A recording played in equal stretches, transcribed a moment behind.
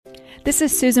This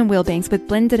is Susan Wheelbanks with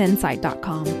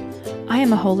blendedinsight.com. I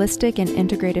am a holistic and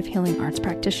integrative healing arts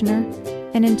practitioner,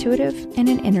 an intuitive, and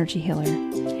an energy healer.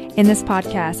 In this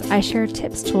podcast, I share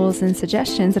tips, tools, and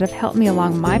suggestions that have helped me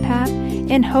along my path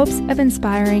in hopes of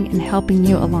inspiring and helping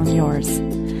you along yours.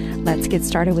 Let's get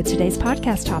started with today's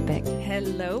podcast topic.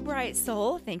 Hello, bright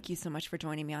soul. Thank you so much for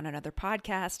joining me on another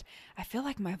podcast. I feel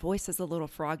like my voice is a little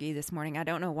froggy this morning. I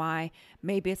don't know why.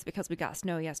 Maybe it's because we got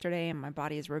snow yesterday and my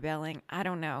body is rebelling. I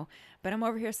don't know. But I'm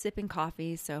over here sipping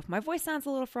coffee. So if my voice sounds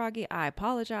a little froggy, I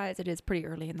apologize. It is pretty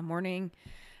early in the morning,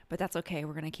 but that's okay.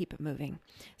 We're going to keep it moving.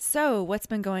 So what's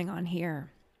been going on here?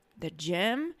 The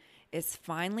gym is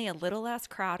finally a little less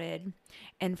crowded.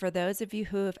 And for those of you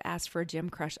who have asked for a gym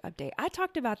crush update, I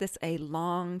talked about this a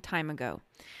long time ago.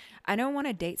 I don't want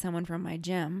to date someone from my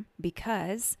gym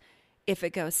because if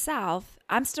it goes south,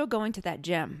 I'm still going to that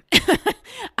gym.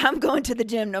 I'm going to the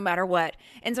gym no matter what.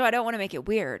 And so I don't want to make it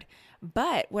weird.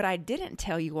 But what I didn't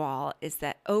tell you all is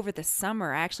that over the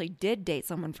summer, I actually did date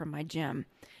someone from my gym.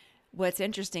 What's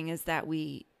interesting is that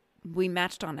we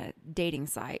matched on a dating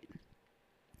site.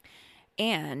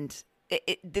 And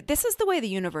this is the way the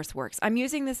universe works. I'm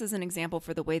using this as an example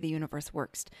for the way the universe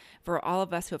works. For all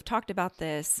of us who have talked about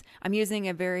this, I'm using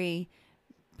a very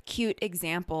cute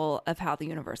example of how the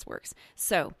universe works.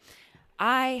 So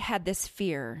I had this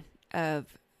fear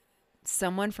of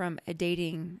someone from a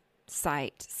dating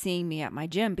site seeing me at my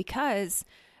gym because,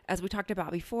 as we talked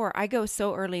about before, I go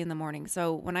so early in the morning.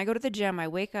 So when I go to the gym, I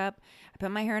wake up, I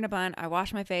put my hair in a bun, I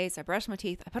wash my face, I brush my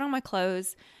teeth, I put on my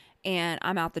clothes, and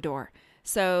I'm out the door.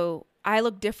 So I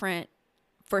look different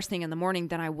first thing in the morning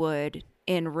than I would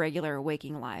in regular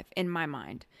waking life in my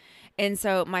mind. And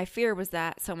so my fear was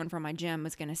that someone from my gym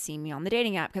was going to see me on the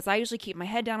dating app because I usually keep my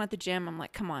head down at the gym. I'm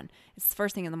like, come on, it's the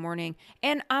first thing in the morning.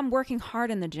 And I'm working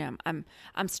hard in the gym. I'm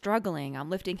struggling.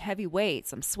 I'm lifting heavy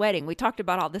weights. I'm sweating. We talked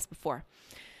about all this before.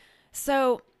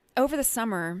 So over the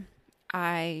summer,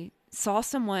 I saw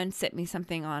someone sent me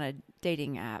something on a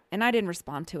dating app and I didn't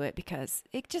respond to it because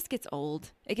it just gets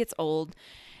old. It gets old.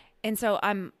 And so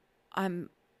I'm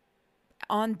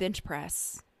on bench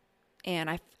press and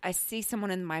I see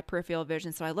someone in my peripheral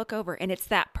vision. So I look over and it's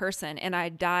that person and I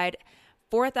died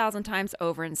 4,000 times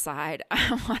over inside.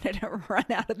 I wanted to run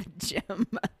out of the gym.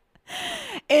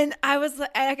 And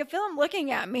I could feel him looking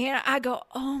at me and I go,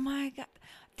 oh my God,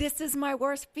 this is my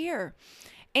worst fear.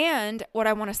 And what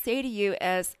I want to say to you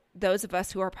as those of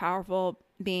us who are powerful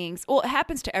beings, well, it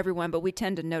happens to everyone, but we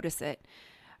tend to notice it.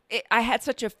 I had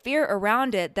such a fear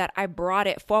around it that I brought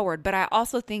it forward, but I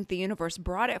also think the universe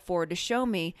brought it forward to show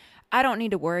me I don't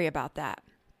need to worry about that.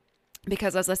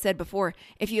 Because as I said before,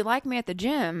 if you like me at the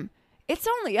gym, it's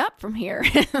only up from here.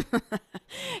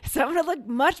 So I'm going to look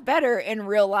much better in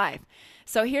real life.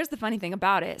 So here's the funny thing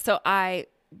about it. So I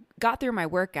got through my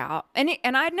workout and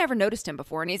I'd never noticed him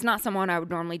before. And he's not someone I would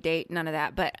normally date, none of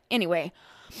that. But anyway,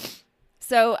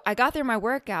 so I got through my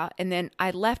workout and then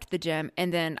I left the gym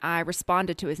and then I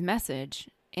responded to his message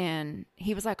and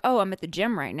he was like, oh, I'm at the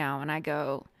gym right now. And I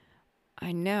go,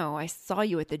 I know, I saw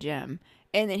you at the gym.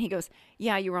 And then he goes,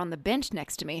 yeah, you were on the bench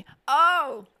next to me.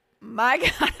 Oh my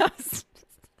God.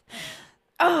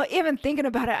 Even thinking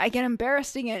about it, I get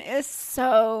embarrassed again. It's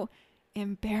so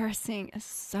embarrassing. It's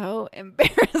so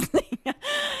embarrassing.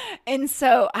 And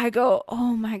so I go,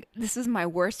 oh my, this is my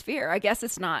worst fear. I guess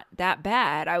it's not that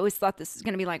bad. I always thought this is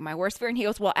going to be like my worst fear. And he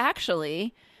goes, well,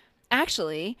 actually,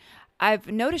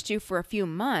 I've noticed you for a few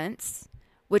months,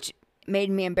 which made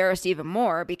me embarrassed even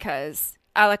more because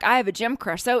I have a gym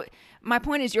crush. So my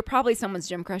point is you're probably someone's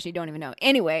gym crush you don't even know.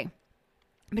 Anyway,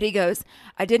 but he goes,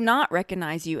 I did not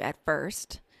recognize you at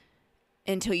first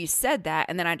until you said that.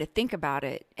 And then I had to think about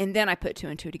it. And then I put two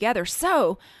and two together.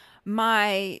 So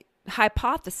my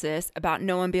hypothesis about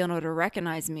no one being able to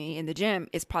recognize me in the gym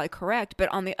is probably correct. But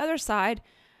on the other side,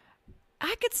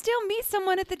 I could still meet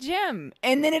someone at the gym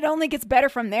and then it only gets better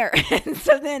from there. And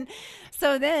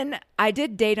so then I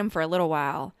did date him for a little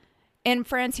while and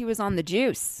friends, he was on the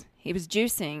juice. He was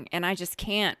juicing and I just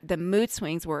can't, the mood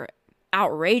swings were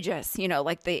outrageous,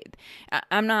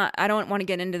 I don't want to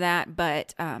get into that,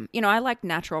 but, I like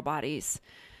natural bodies.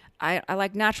 I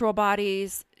like natural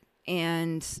bodies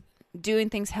and doing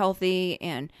things healthy.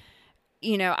 And,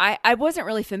 I wasn't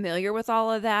really familiar with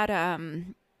all of that,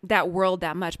 that world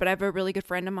that much, but I have a really good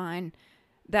friend of mine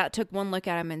that took one look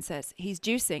at him and says, he's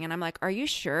juicing. And I'm like, are you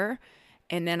sure?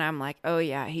 And then I'm like, oh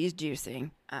yeah, he's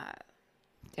juicing.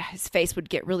 His face would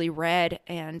get really red.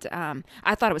 And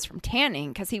I thought it was from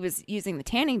tanning because he was using the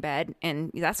tanning bed and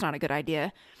that's not a good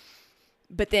idea.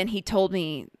 But then he told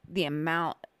me the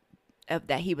amount of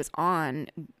that he was on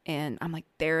and I'm like,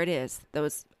 there it is,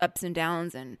 those ups and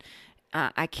downs. And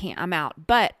I can't, I'm out.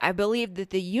 But I believe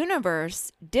that the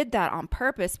universe did that on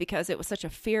purpose because it was such a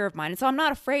fear of mine. And so I'm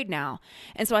not afraid now.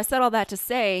 And so I said all that to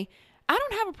say, I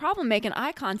don't have a problem making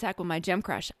eye contact with my gym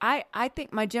crush. I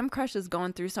think my gym crush is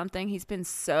going through something. He's been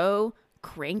so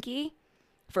cranky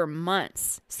for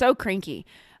months, so cranky,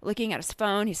 looking at his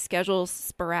phone, his schedule's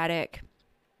sporadic.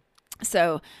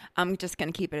 So I'm just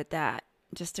going to keep it at that,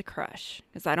 just a crush,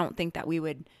 because I don't think that we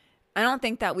would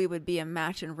be a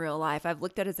match in real life. I've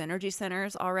looked at his energy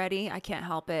centers already. I can't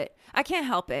help it.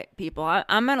 People.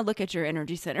 I'm going to look at your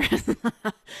energy centers.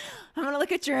 I'm going to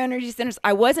look at your energy centers.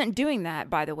 I wasn't doing that,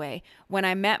 by the way, when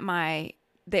I met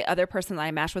the other person that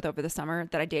I matched with over the summer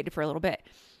that I dated for a little bit.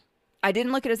 I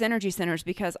didn't look at his energy centers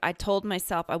because I told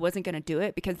myself I wasn't going to do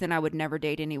it, because then I would never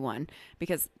date anyone,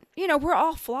 because, we're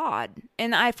all flawed.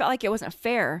 And I felt like it wasn't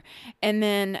fair. And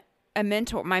then my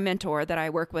mentor that I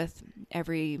work with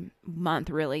every month,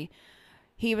 really,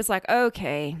 he was like,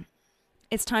 okay,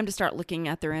 it's time to start looking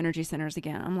at their energy centers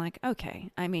again. I'm like, okay.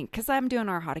 I mean, because I'm doing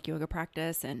our Hatha yoga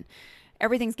practice and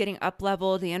everything's getting up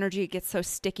leveled. The energy gets so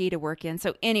sticky to work in.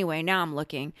 So anyway, now I'm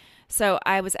looking. So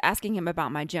I was asking him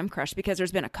about my gym crush, because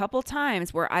there's been a couple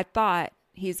times where I thought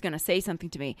he's going to say something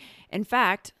to me. In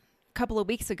fact, a couple of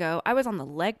weeks ago, I was on the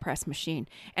leg press machine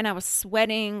and I was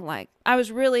sweating. I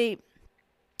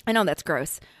know that's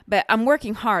gross, but I'm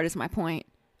working hard is my point.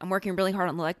 I'm working really hard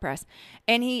on the leg press.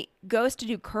 And he goes to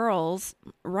do curls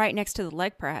right next to the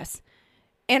leg press.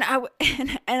 And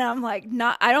I'm like,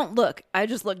 I don't look. I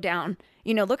just look down.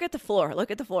 Look at the floor.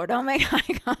 Look at the floor. Don't make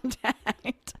eye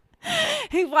contact.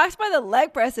 He walks by the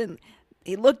leg press and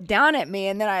he looked down at me.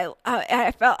 And then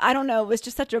I felt, I don't know, it was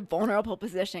just such a vulnerable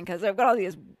position because I've got all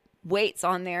these weights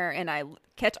on there and I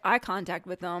catch eye contact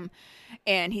with him.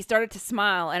 And he started to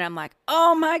smile and I'm like,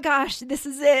 oh my gosh, this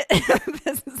is it.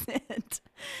 This is it.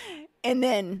 And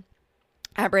then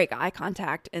I break eye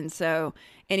contact. And so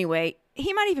anyway,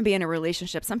 he might even be in a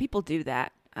relationship. Some people do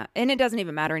that. And it doesn't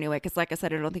even matter anyway, because like I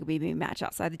said, I don't think we'd be matched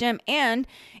outside the gym. And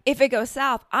if it goes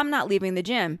south, I'm not leaving the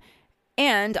gym.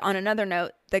 And on another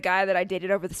note, the guy that I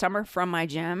dated over the summer from my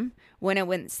gym, when it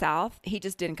went south, he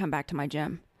just didn't come back to my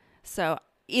gym. So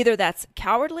either that's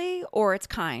cowardly or it's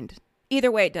kind.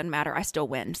 Either way, it doesn't matter. I still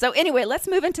win. So anyway, let's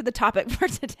move into the topic for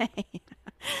today.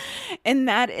 And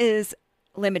that is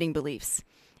limiting beliefs.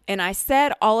 And I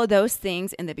said all of those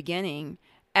things in the beginning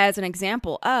as an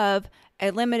example of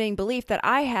a limiting belief that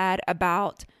I had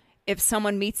about if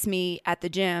someone meets me at the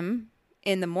gym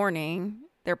in the morning,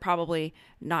 they're probably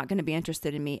not going to be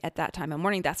interested in me at that time of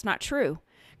morning. That's not true.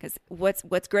 Because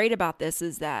what's great about this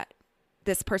is that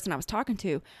this person I was talking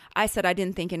to, I said I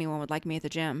didn't think anyone would like me at the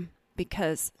gym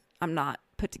because I'm not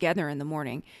put together in the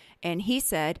morning. And he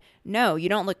said, no, you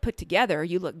don't look put together.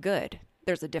 You look good.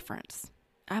 There's a difference.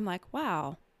 I'm like,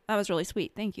 wow, that was really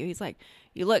sweet. Thank you. He's like,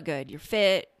 you look good. You're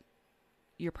fit.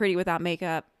 You're pretty without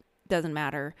makeup. Doesn't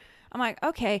matter. I'm like,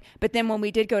 okay. But then when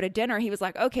we did go to dinner, he was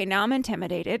like, okay, now I'm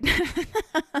intimidated.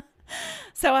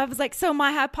 So I was like, so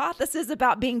my hypothesis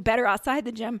about being better outside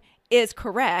the gym is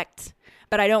correct,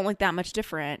 but I don't look that much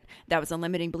different. That was a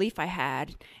limiting belief I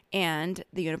had. And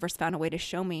the universe found a way to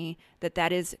show me that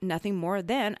that is nothing more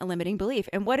than a limiting belief.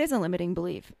 And what is a limiting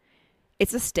belief?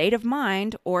 It's a state of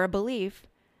mind or a belief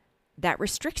that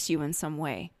restricts you in some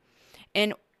way.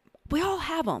 And we all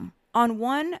have them. On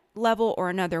one level or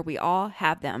another, we all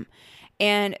have them.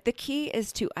 And the key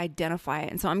is to identify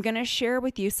it. And so I'm going to share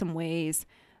with you some ways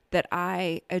that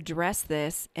I address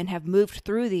this and have moved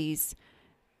through these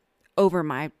I'm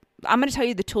going to tell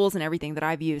you the tools and everything that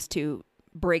I've used to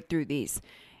break through these.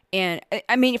 And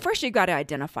I mean, first you've got to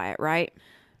identify it, right?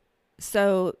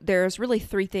 So there's really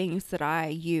 3 things that I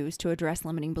use to address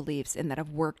limiting beliefs and that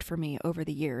have worked for me over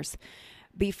the years.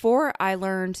 Before I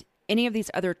learned any of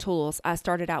these other tools, I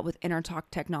started out with InnerTalk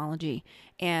technology,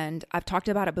 and I've talked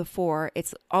about it before.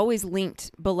 It's always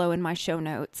linked below in my show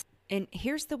notes. And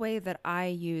here's the way that I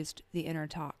used the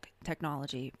InnerTalk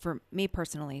technology for me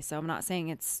personally. So I'm not saying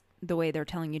it's the way they're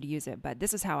telling you to use it, but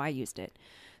this is how I used it.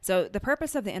 So the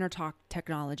purpose of the InnerTalk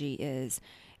technology is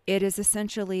it is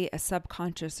essentially a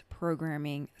subconscious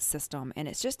programming system, and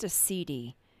it's just a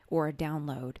CD or a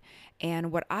download.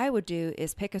 And what I would do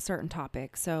is pick a certain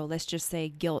topic. So let's just say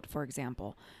guilt, for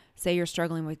example. Say you're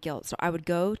struggling with guilt. So I would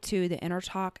go to the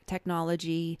InnerTalk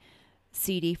technology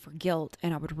CD for guilt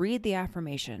and I would read the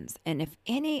affirmations. And if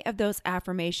any of those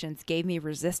affirmations gave me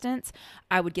resistance,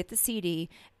 I would get the CD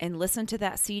and listen to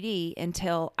that CD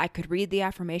until I could read the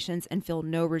affirmations and feel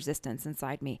no resistance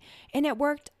inside me. And it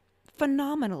worked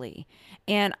phenomenally.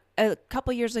 And a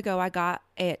couple years ago, I got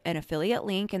an affiliate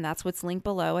link, and that's what's linked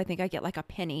below. I think I get like a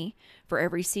penny for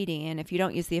every CD. And if you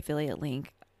don't use the affiliate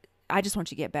link, I just want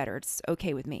you to get better. It's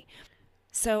okay with me.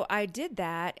 So I did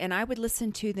that, and I would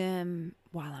listen to them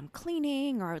while I'm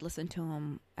cleaning, or I would listen to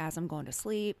them as I'm going to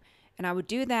sleep. And I would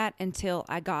do that until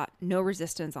I got no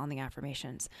resistance on the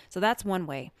affirmations. So that's one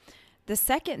way. The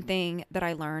second thing that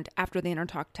I learned after the Inner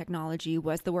Talk technology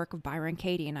was the work of Byron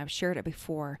Katie, and I've shared it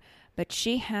before, but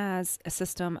she has a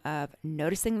system of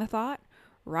noticing the thought,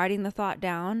 writing the thought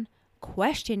down,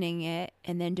 questioning it,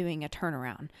 and then doing a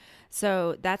turnaround.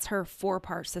 So that's her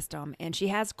 4-part system, and she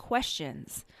has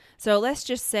questions. So let's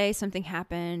just say something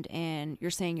happened and you're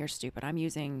saying you're stupid. I'm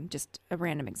using just a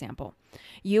random example.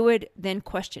 You would then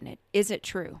question it. Is it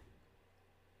true?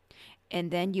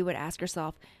 And then you would ask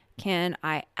yourself, can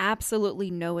I absolutely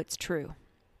know it's true?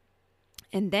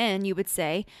 And then you would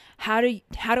say, how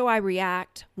do I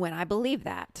react when I believe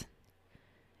that?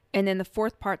 And then the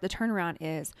 4th part, the turnaround,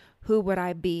 is who would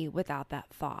I be without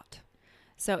that thought?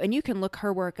 So, and you can look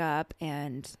her work up,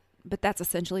 but that's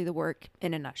essentially the work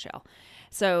in a nutshell.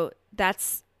 So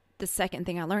that's the second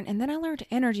thing I learned. And then I learned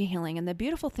energy healing. And the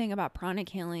beautiful thing about pranic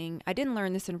healing, I didn't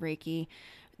learn this in Reiki.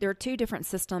 There are 2 different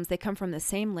systems. They come from the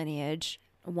same lineage.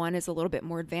 One is a little bit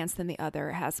more advanced than the other.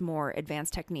 It has more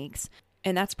advanced techniques.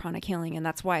 And that's pranic healing. And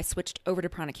that's why I switched over to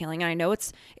pranic healing. And I know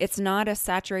it's not a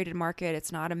saturated market.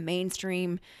 It's not a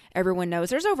mainstream. Everyone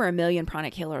knows there's over 1 million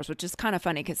pranic healers, which is kind of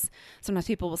funny because sometimes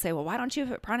people will say, well, why don't you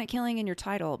put pranic healing in your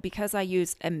title? Because I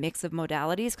use a mix of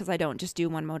modalities, because I don't just do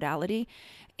one modality.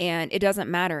 And it doesn't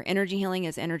matter. Energy healing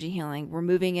is energy healing. We're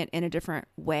moving it in a different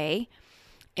way.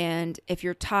 And if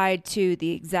you're tied to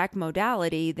the exact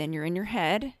modality, then you're in your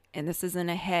head. And this isn't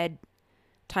a head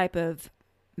type of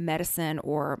medicine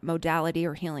or modality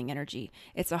or healing energy.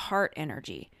 It's a heart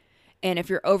energy. And if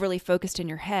you're overly focused in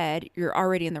your head, you're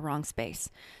already in the wrong space.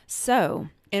 So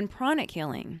in pranic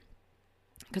healing,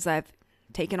 because I've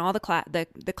taken all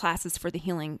the classes for the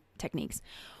healing techniques,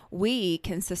 we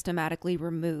can systematically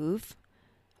remove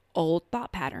old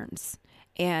thought patterns.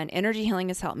 And energy healing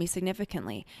has helped me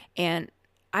significantly. And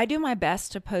I do my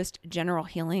best to post general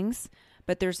healings,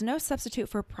 but there's no substitute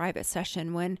for a private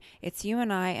session when it's you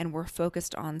and I and we're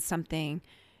focused on something,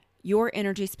 your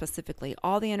energy specifically.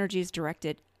 All the energy is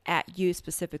directed at you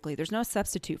specifically. There's no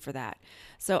substitute for that.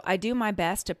 So I do my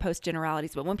best to post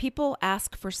generalities, but when people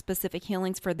ask for specific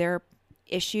healings for their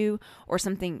issue or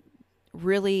something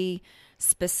really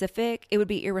specific, it would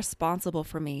be irresponsible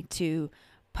for me to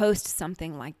post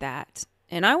something like that.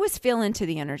 And I always feel into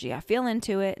the energy. I feel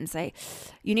into it and say,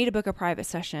 you need to book a private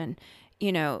session.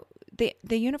 You know,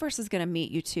 the universe is going to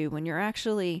meet you too. When you're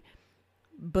actually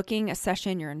booking a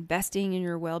session, you're investing in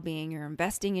your well-being, you're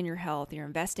investing in your health, you're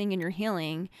investing in your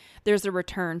healing, there's a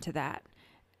return to that.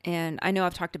 And I know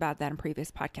I've talked about that in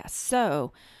previous podcasts.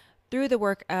 So through the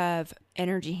work of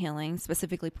energy healing,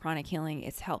 specifically pranic healing,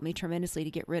 it's helped me tremendously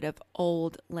to get rid of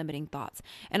old limiting thoughts.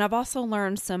 And I've also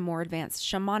learned some more advanced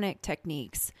shamanic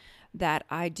techniques that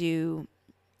I do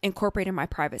incorporate in my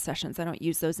private sessions. I don't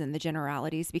use those in the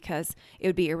generalities because it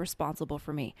would be irresponsible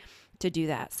for me to do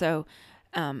that. So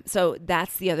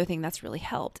that's the other thing that's really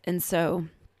helped. And so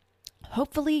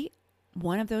hopefully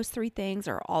one of those 3 things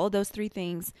or all of those 3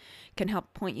 things can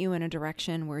help point you in a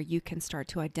direction where you can start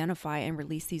to identify and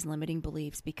release these limiting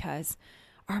beliefs, because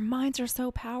our minds are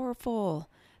so powerful.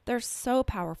 They're so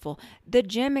powerful. The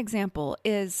gym example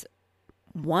is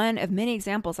one of many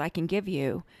examples I can give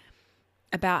you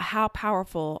about how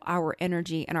powerful our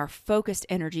energy and our focused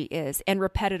energy is, and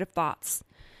repetitive thoughts.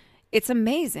 It's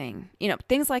amazing. You know,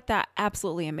 things like that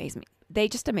absolutely amaze me. They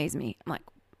just amaze me. I'm like,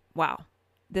 wow,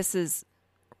 this is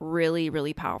really,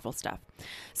 really powerful stuff.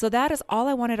 So that is all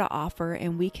I wanted to offer,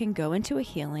 and we can go into a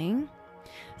healing.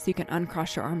 So you can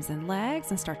uncross your arms and legs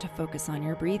and start to focus on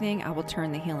your breathing. I will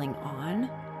turn the healing on.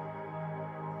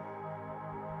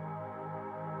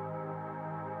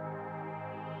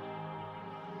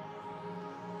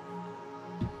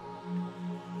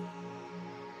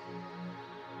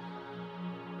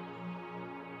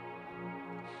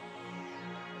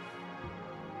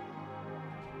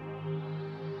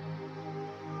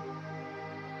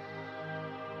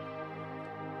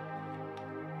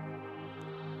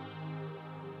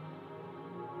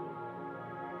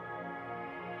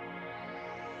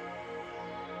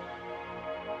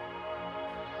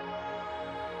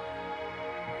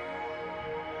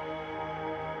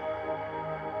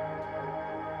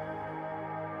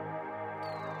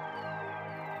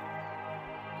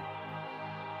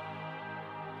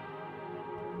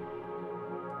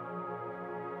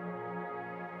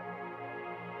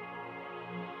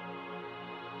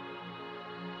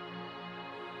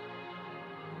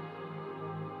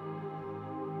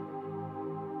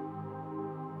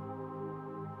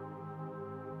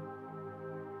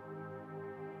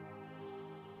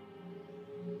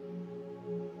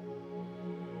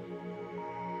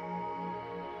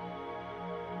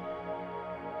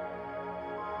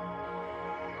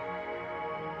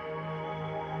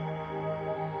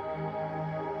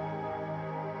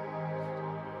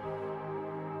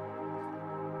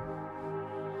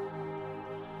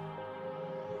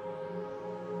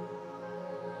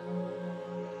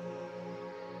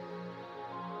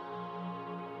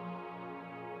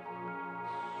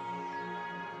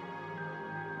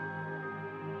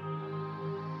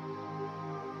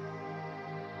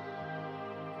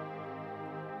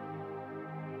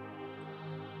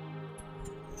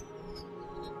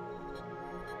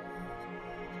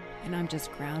 And I'm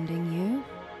just grounding you.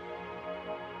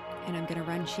 And I'm going to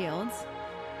run shields.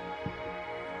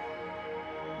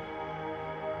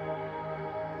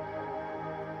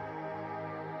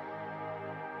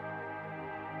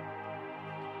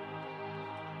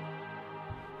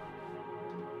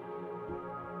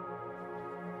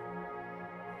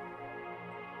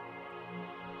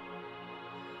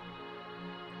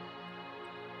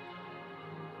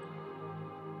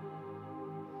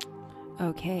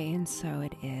 Okay, and so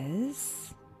it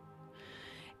is.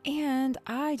 And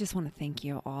I just want to thank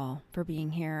you all for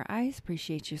being here. I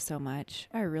appreciate you so much.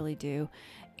 I really do.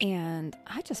 And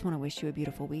I just want to wish you a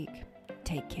beautiful week.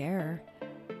 Take care.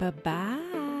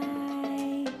 Bye-bye.